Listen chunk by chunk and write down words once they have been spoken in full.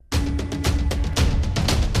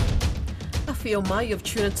Whio mai, you've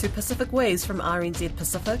tuned into Pacific Waves from RNZ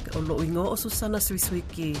Pacific, o Lo'ingo o Susana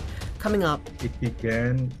Suisuiki. Coming up. It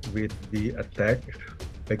began with the attack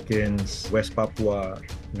against West Papua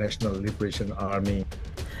National Liberation Army.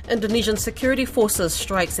 Indonesian security forces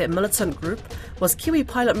strikes at militant group. Was Kiwi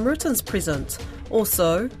pilot Mehrtens present?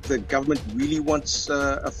 Also, the government really wants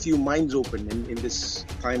a few mines open in this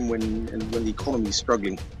time when the economy is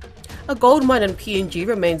struggling. A gold mine in PNG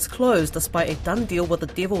remains closed despite a done deal with the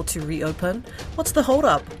devil to reopen. What's the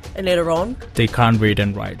hold-up? And later on, they can't read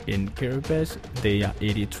and write in Kiribati. They are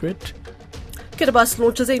illiterate. Kiribati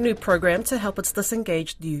launches a new program to help its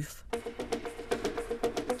disengaged youth.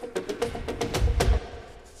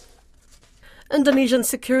 Indonesian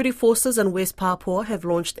security forces in West Papua have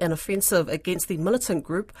launched an offensive against the militant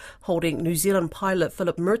group holding New Zealand pilot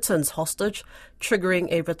Philip Mehrtens hostage, triggering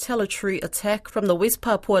a retaliatory attack from the West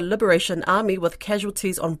Papua Liberation Army with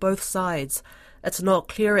casualties on both sides. It's not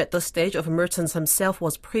clear at this stage if Mehrtens himself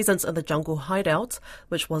was present in the jungle hideout,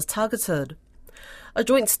 which was targeted. A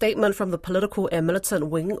joint statement from the political and militant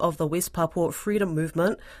wing of the West Papua Freedom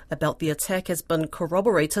Movement about the attack has been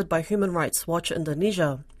corroborated by Human Rights Watch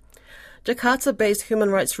Indonesia. Jakarta-based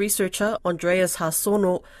human rights researcher Andreas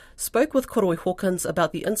Harsono spoke with Koroi Hawkins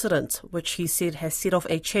about the incident, which he said has set off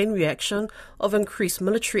a chain reaction of increased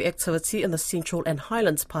military activity in the Central and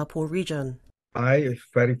Highlands Papua region. I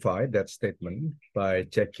verified that statement by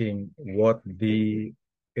checking what the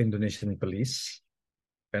Indonesian police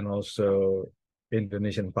and also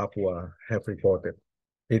Indonesian Papua have reported.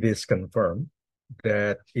 It is confirmed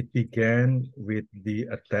that it began with the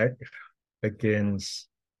attack against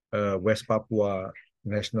West Papua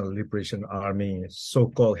National Liberation Army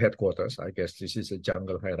so-called headquarters. I guess this is a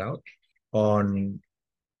jungle hideout. On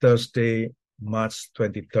Thursday, March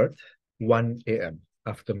 23rd, 1 a.m.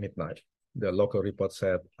 after midnight. The local report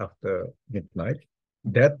said after midnight.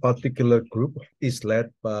 That particular group is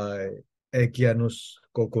led by Egyanus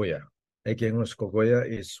Kogoya. Egyanus Kogoya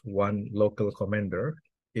is one local commander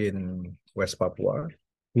in West Papua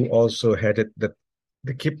who also headed the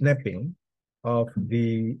kidnapping of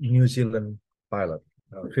the New Zealand pilot,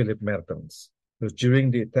 Philip Mehrtens. So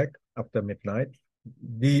during the attack after midnight,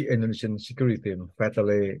 the Indonesian security team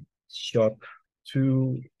fatally shot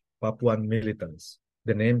 2 Papuan militants.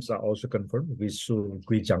 The names are also confirmed, Wisu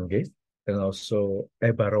Gwijangge and also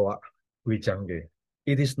Ebaroa Gwijangge.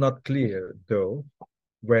 It is not clear, though,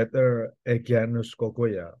 whether Egyanus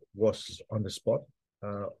Kogoya was on the spot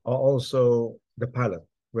or also the pilot,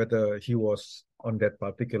 whether he was on that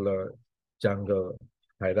particular jungle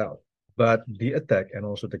hideout. But the attack and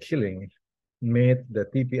also the killing made the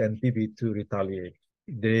TPNPB to retaliate.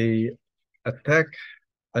 They attacked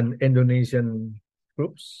an Indonesian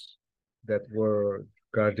groups that were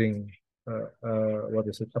guarding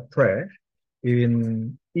a prayer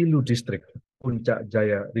in Ilu district, Puncak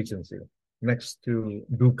Jaya Regency, next to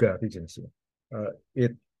Duga Regency.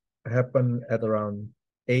 It happened at around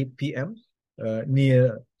 8 p.m.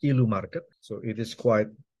 Near Ilu Market, so it is quite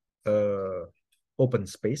open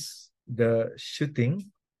space. The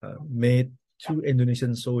shooting made 2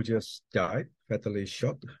 Indonesian soldiers die, fatally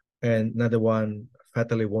shot, and another one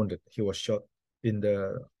fatally wounded. He was shot in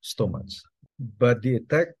the stomach. But the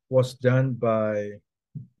attack was done by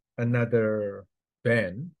another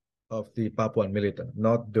band of the Papuan militant,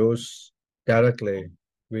 not those directly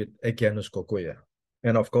with Egyanus Kogoya.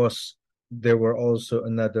 And of course, there were also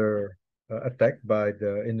another attack by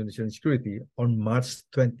the Indonesian security on March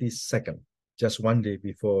 22nd, just one day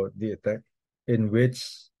before the attack, in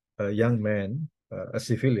which a young man, a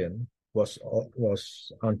civilian, was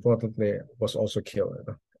unfortunately also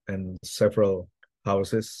killed, and several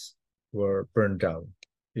houses were burned down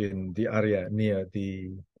in the area near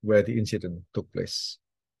where the incident took place.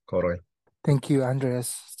 Koroi. Thank you,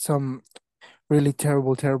 Andreas. Some really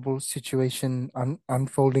terrible situation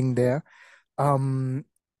unfolding there.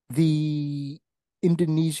 The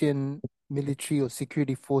Indonesian military or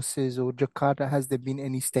security forces or Jakarta, has there been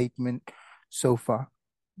any statement so far?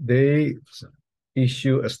 They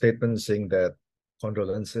issue a statement saying that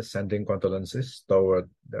sending condolences toward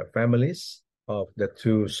the families of the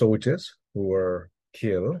 2 soldiers who were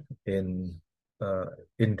killed in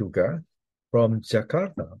Duga. From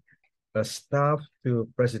Jakarta, a staff to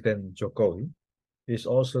President Jokowi is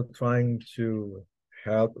also trying to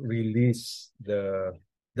help release the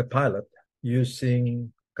pilot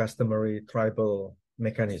using customary tribal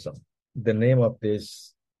mechanism. The name of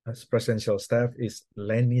this presidential staff is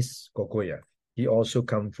Lenis Kogoya. He also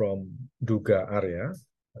come from Duga area.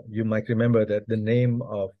 You might remember that the name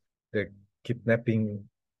of the kidnapping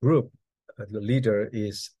group, the leader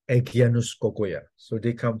is Egyanus Kogoya. So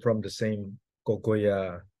they come from the same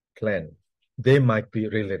Kogoya clan. They might be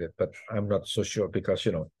related, but I'm not so sure because,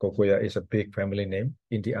 Kokoya is a big family name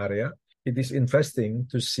in the area. It is interesting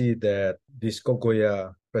to see that this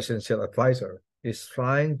Kokoya presidential advisor is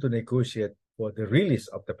trying to negotiate for the release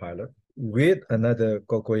of the pilot with another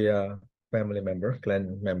Kokoya family member,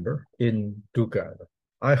 clan member in Duga.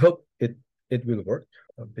 I hope it will work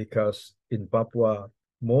because in Papua,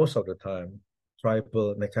 most of the time,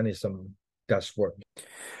 tribal mechanism does work.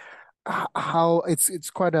 How it's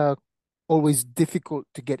quite always difficult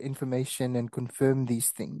to get information and confirm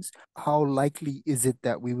these things. How likely is it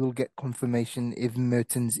that we will get confirmation if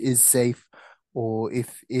Mehrtens is safe or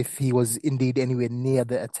if he was indeed anywhere near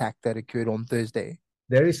the attack that occurred on Thursday?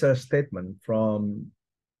 There is a statement from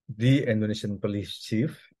the Indonesian police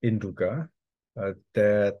chief in Duga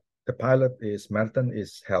that the pilot Mehrtens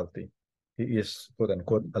is healthy. He is quote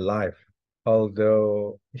unquote alive,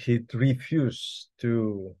 although he refused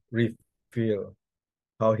to reveal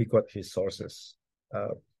how he got his sources.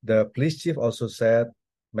 The police chief also said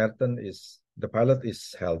the pilot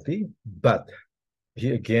is healthy, but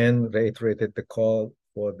he again reiterated the call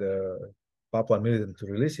for the Papuan militant to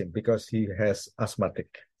release him because he has asthmatic.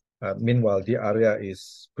 Meanwhile, the area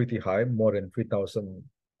is pretty high, more than 3,000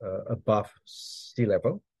 above sea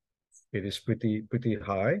level. It is pretty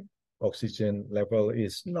high. Oxygen level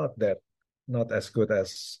is not as good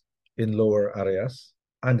as in lower areas.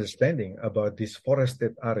 Understanding about this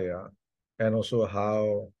forested area and also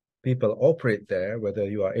how people operate there, whether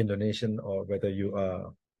you are Indonesian or whether you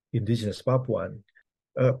are indigenous Papuan,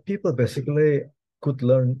 people basically could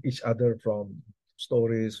learn each other from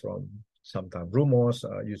stories, from sometimes rumors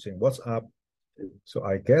using WhatsApp. So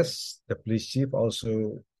I guess the police chief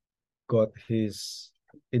also got his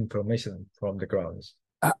information from the grounds.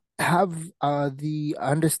 I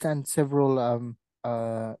understand several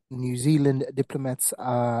New Zealand diplomats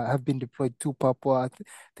have been deployed to Papua. I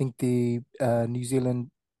think the New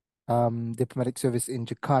Zealand diplomatic service in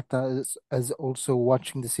Jakarta is also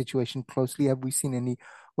watching the situation closely. Have we seen any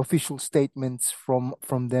official statements from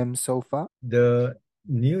them so far? The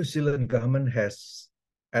New Zealand government has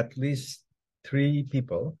at least 3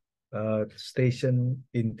 people stationed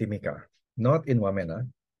in Timika, not in Wamena,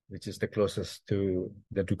 which is the closest to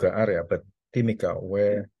the Duga area, but Timika,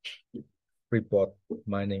 where Freeport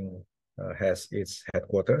Mining has its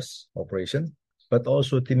headquarters operation. But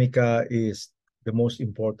also Timika is the most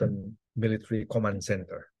important military command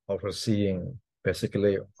center, overseeing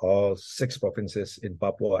basically all 6 provinces in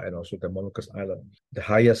Papua and also the Molucas Island. The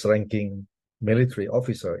highest ranking military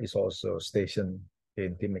officer is also stationed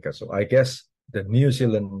in Timika. So I guess the New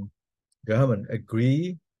Zealand government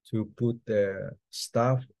agreed to put their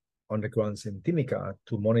staff on the grounds in Timika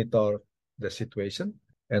to monitor the situation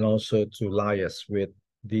and also to liaise with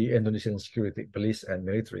the Indonesian security police and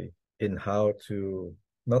military in how to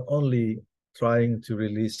not only trying to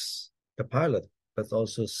release the pilot, but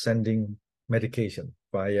also sending medication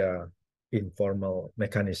via informal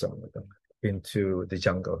mechanism into the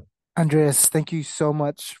jungle. Andreas, thank you so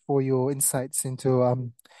much for your insights into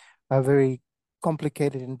a very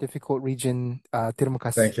complicated and difficult region. Terima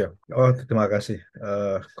kasih. Thank you. Oh, terima kasih,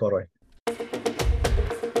 Koroy.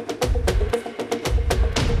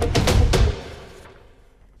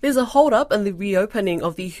 There's a hold-up in the reopening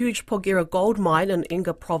of the huge Porgera gold mine in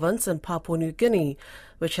Enga province in Papua New Guinea,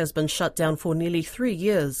 which has been shut down for nearly 3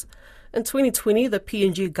 years. In 2020, the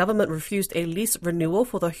PNG government refused a lease renewal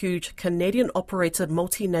for the huge Canadian-operated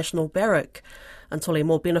multinational barrack until a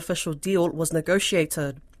more beneficial deal was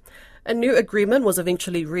negotiated. A new agreement was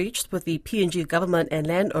eventually reached with the PNG government and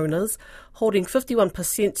landowners, holding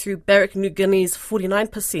 51% to Barrack New Guinea's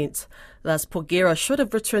 49%. Thus, Porgera should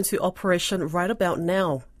have returned to operation right about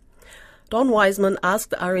now. Don Wiseman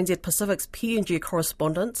asked RNZ Pacific's PNG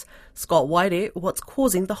correspondent, Scott Waide, what's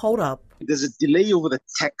causing the hold-up. There's a delay over the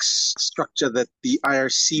tax structure that the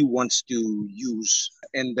IRC wants to use.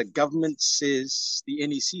 And the government says, the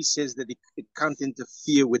NEC says that it can't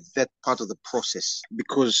interfere with that part of the process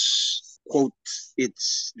because, quote,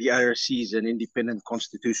 it's the IRC is an independent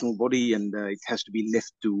constitutional body and it has to be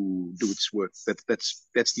left to do its work.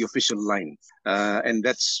 That's the official line. And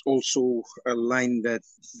that's also a line that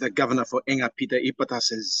the governor for Enga, Peter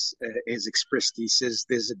Ipatas, has expressed. He says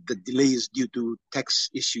the delay is due to tax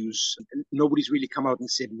issues. Nobody's really come out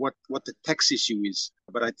and said what the tax issue is.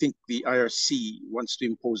 But I think the IRC wants to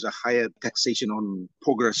impose a higher taxation on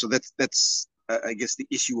Porgera. So that's I guess, the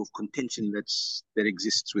issue of contention that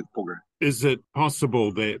exists with Pogra. Is it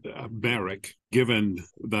possible that Barrick, given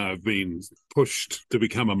they've been pushed to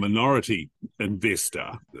become a minority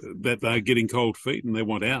investor, that they're getting cold feet and they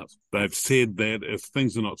want out? They've said that if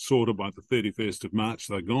things are not sorted by the 31st of March,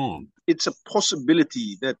 they're gone. It's a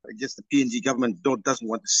possibility that I guess the PNG government doesn't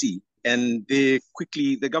want to see. And the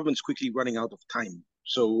government's quickly running out of time.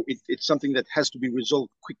 So it's something that has to be resolved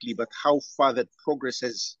quickly. But how far that progress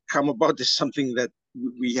has come about is something that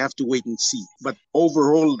we have to wait and see. But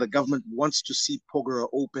overall, the government wants to see Pogra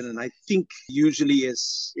open. And I think usually,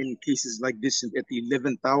 as in cases like this, at the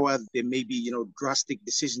 11th hour, there may be, drastic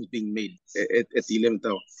decisions being made at the 11th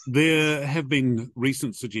hour. There have been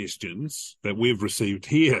recent suggestions that we've received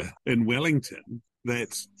here in Wellington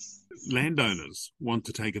that landowners want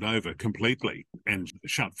to take it over completely and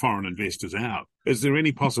shut foreign investors out. Is there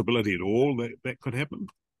any possibility at all that could happen?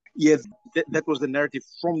 Yes, that was the narrative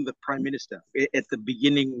from the Prime Minister at the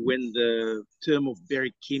beginning when the term of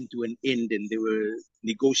Barrick came to an end and they were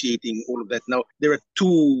negotiating all of that. Now, there are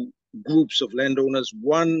two groups of landowners.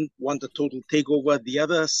 One want a total takeover. The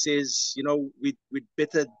other says, we'd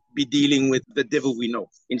better be dealing with the devil we know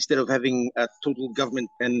instead of having a total government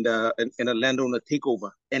and a landowner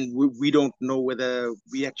takeover. And we don't know whether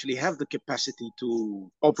we actually have the capacity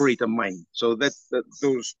to operate a mine. So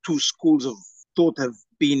those two schools of thought have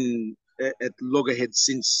been at loggerheads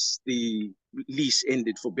since the lease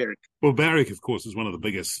ended for Barrick. Well, Barrick, of course, is one of the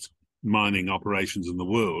biggest mining operations in the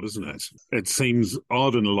world, isn't it? It seems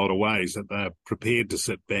odd in a lot of ways that they're prepared to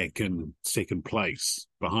sit back in second place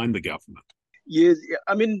behind the government. Yes,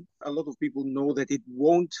 I mean, a lot of people know that it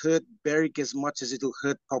won't hurt Barrick as much as it'll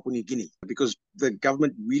hurt Papua New Guinea because the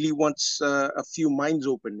government really wants a few mines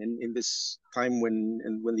open in this time when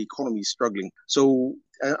the economy is struggling. So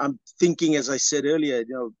I'm thinking, as I said earlier,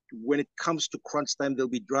 when it comes to crunch time, there'll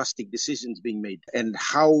be drastic decisions being made. And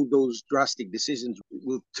how those drastic decisions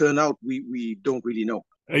will turn out, we don't really know.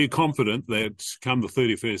 Are you confident that come the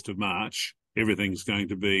 31st of March, everything's going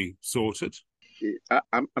to be sorted?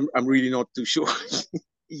 I'm really not too sure.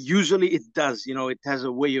 Usually it does, it has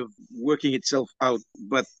a way of working itself out.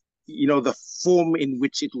 But, the form in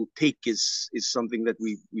which it will take is something that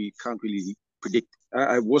we can't really predict.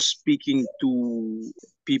 I was speaking to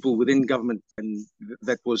people within government, and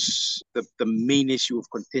that was the main issue of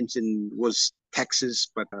contention was taxes.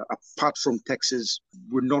 But apart from taxes,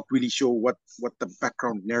 we're not really sure what the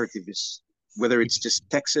background narrative is, whether it's just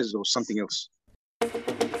taxes or something else.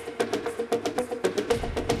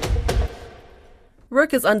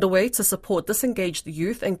 Work is underway to support disengaged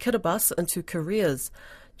youth in Kiribati into careers.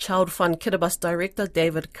 Child Fund Kiribati Director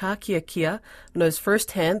David Kakiakia knows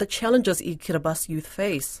firsthand the challenges Kiribati youth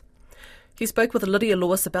face. He spoke with Lydia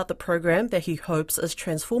Lewis about the program that he hopes is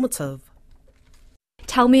transformative.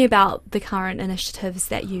 Tell me about the current initiatives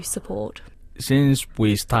that you support. Since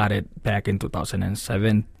we started back in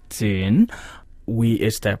 2017, we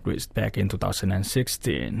established back in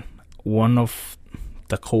 2016 one of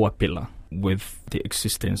the core pillars with the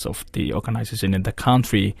existence of the organization in the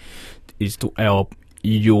country is to help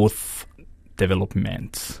youth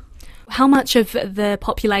development. How much of the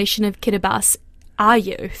population of Kiribati are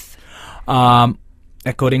youth?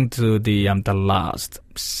 According to the last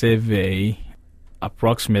survey,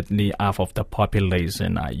 approximately half of the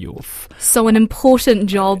population are youth. So an important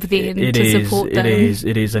job then to support them.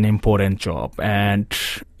 It is an important job, and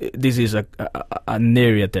this is an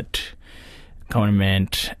area that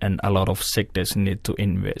government and a lot of sectors need to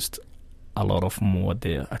invest a lot of more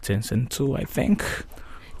their attention to, I think.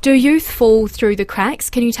 Do youth fall through the cracks?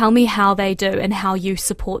 Can you tell me how they do and how you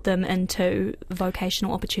support them into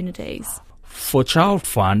vocational opportunities? For Child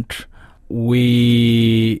Fund,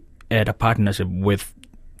 we had a partnership with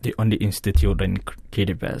the only institute in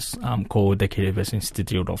Kiribati called the Kiribati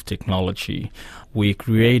Institute of Technology. We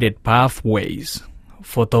created pathways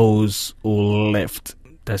for those who left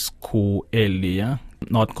the school earlier,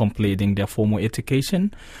 not completing their formal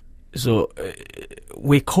education. So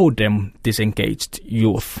we call them disengaged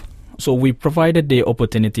youth. So we provided the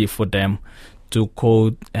opportunity for them to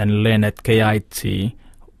code and learn at KIT.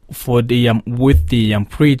 For the with the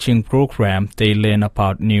preaching program, they learn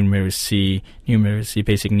about numeracy,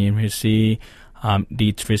 basic numeracy,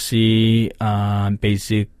 literacy,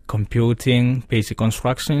 basic computing, basic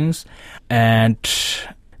constructions, and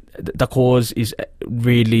the course is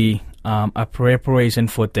really a preparation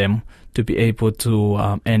for them to be able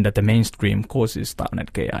to enter the mainstream courses down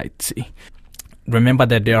at KIT. Remember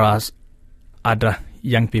that there are other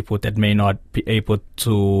young people that may not be able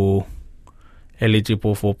to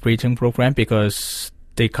eligible for preaching program because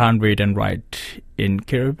they can't read and write in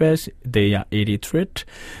Kiribati, they are illiterate.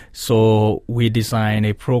 So we design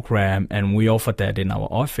a program and we offer that in our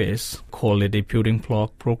office, call it a building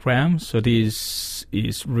block program. So this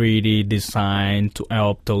is really designed to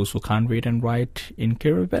help those who can't read and write in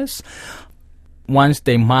Kiribati. Once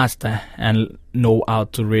they master and know how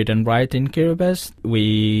to read and write in Kiribati,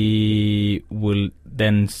 we will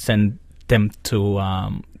then send them to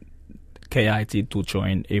KIT to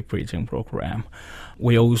join a preaching program.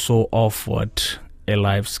 We also offered a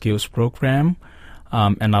life skills program,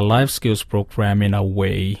 and a life skills program in a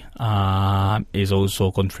way is also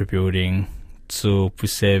contributing to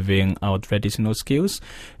preserving our traditional skills,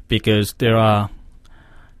 because there are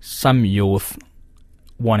some youth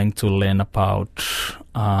wanting to learn about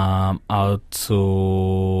how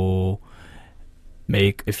to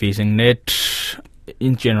make a fishing net,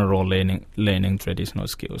 in general learning traditional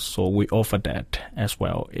skills. So we offer that as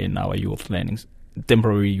well in our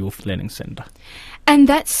temporary youth learning center. And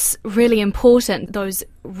that's really important, those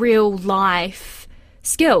real life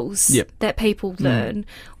skills that people learn.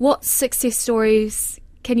 What success stories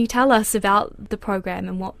can you tell us about the program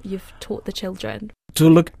and what you've taught the children? To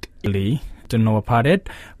look early to know about it,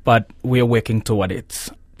 but we are working toward it.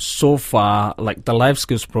 So far, like the life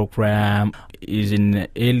skills program is in the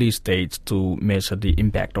early stage to measure the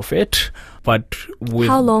impact of it. But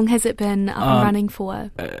how long has it been running for?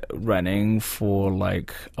 Running for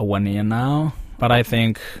like 1 year now. But I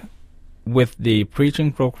think with the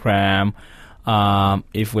preaching program,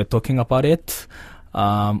 if we're talking about it,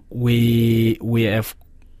 we have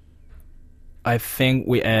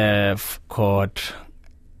got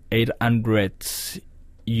 800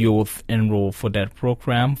 youth enrolled for that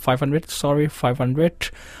program. 500,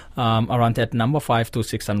 around that number, 500 to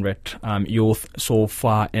 600 youth so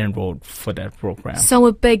far enrolled for that program. So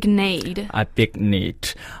a big need.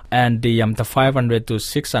 And the 500 to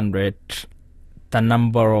 600,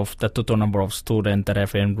 the total number of students that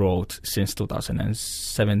have enrolled since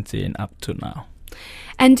 2017 up to now.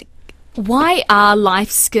 And why are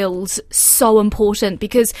life skills so important?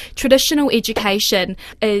 Because traditional education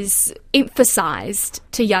is emphasised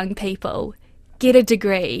to young people. Get a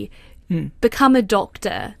degree, become a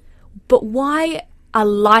doctor. But why are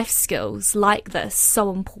life skills like this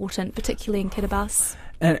so important, particularly in Kiribati?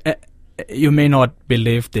 You may not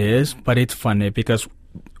believe this, but it's funny because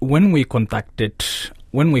when we conducted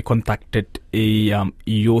a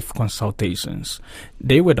youth consultations,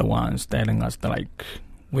 they were the ones telling us that, like,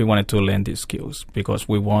 we wanted to learn these skills because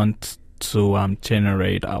we want to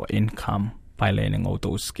generate our income by learning all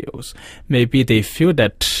those skills. Maybe they feel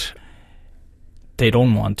that they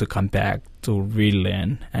don't want to come back to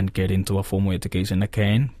relearn and get into a formal education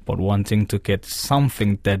again, but wanting to get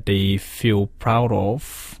something that they feel proud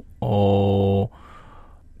of or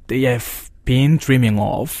they have been dreaming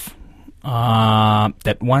of,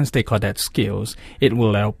 that once they got that skills, it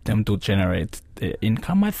will help them to generate the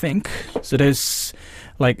income, I think. So there's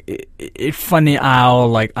it's funny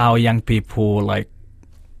how our young people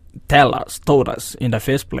told us in the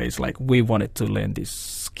first place, we wanted to learn this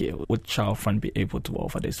skill. Would Child Fund be able to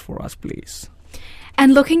offer this for us, please?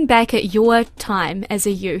 And looking back at your time as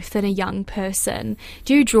a youth and a young person,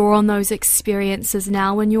 do you draw on those experiences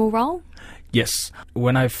now in your role? Yes.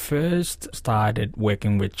 When I first started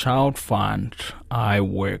working with Child Fund, I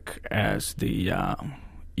work as the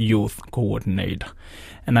youth coordinator.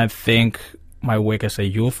 And I think my work as a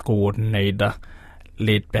youth coordinator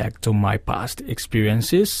led back to my past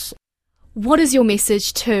experiences. What is your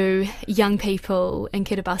message to young people in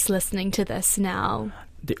Kiribati listening to this now?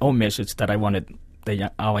 The old message that I wanted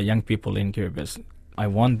our young people in Kiribati, I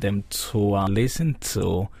want them to listen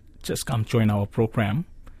to, just come join our program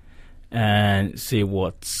and see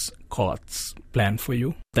what's God's plan for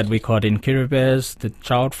you. That we caught in Kiribati, the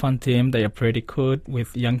Child Fund team, they are pretty good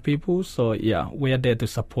with young people. So yeah, we are there to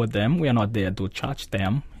support them. We are not there to charge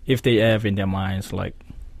them. If they have in their minds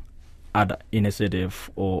other initiative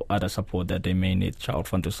or other support that they may need Child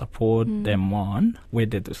Fund to support them on, we're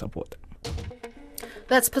there to support them.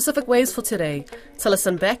 That's Pacific Waves for today. To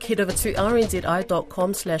listen back, head over to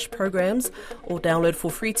rnzi.com/programs or download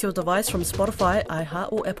for free to your device from Spotify,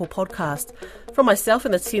 iHeart or Apple Podcast. From myself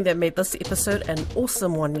and the team that made this episode an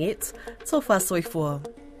awesome one yet, tō whāsoi fua.